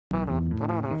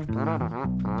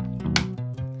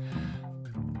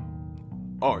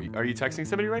Oh, are you texting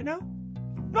somebody right now?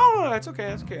 No, that's okay.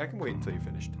 That's okay. I can wait until you're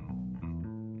finished.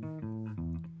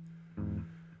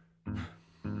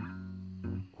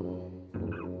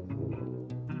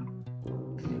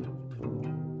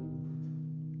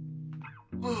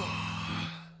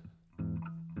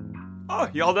 Oh,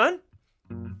 y'all done?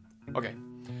 Okay.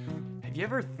 Have you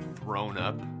ever thrown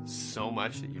up so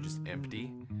much that you're just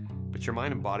empty, but your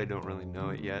mind and body don't really know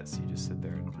it yet, so you just sit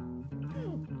there and...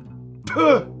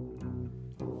 Have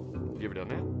you ever done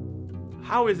that?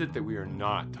 How is it that we are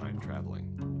not time traveling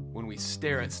when we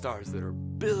stare at stars that are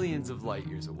billions of light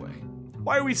years away?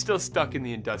 Why are we still stuck in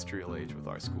the industrial age with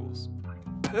our schools?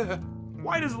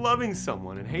 Why does loving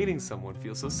someone and hating someone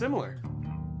feel so similar?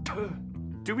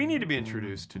 Do we need to be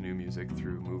introduced to new music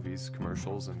through movies,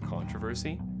 commercials, and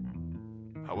controversy?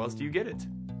 How else do you get it?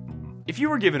 If you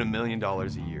were given $1 million a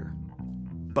year,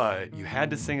 but you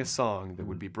had to sing a song that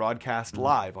would be broadcast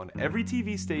live on every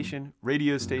TV station,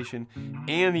 radio station,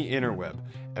 and the interweb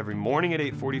every morning at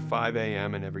 8:45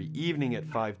 a.m. and every evening at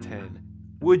 5:10,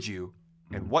 would you,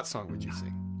 and what song would you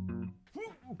sing?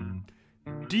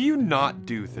 Do you not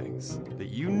do things that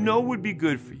you know would be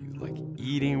good for you, like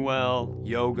eating well,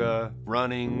 yoga,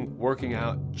 running, working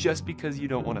out, just because you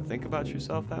don't want to think about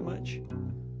yourself that much?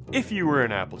 If you were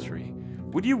an apple tree,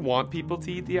 would you want people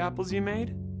to eat the apples you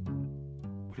made?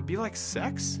 Would it be like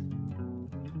sex?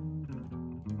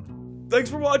 Thanks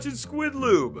for watching Squid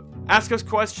Lube. Ask us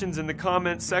questions in the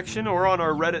comments section or on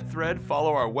our Reddit thread.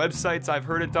 Follow our websites,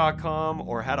 I'veHeardIt.com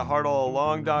or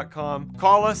HadAHeartAllAlong.com.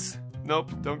 Call us.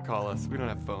 Nope, don't call us. We don't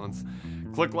have phones.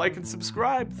 Click like and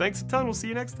subscribe. Thanks a ton. We'll see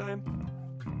you next time.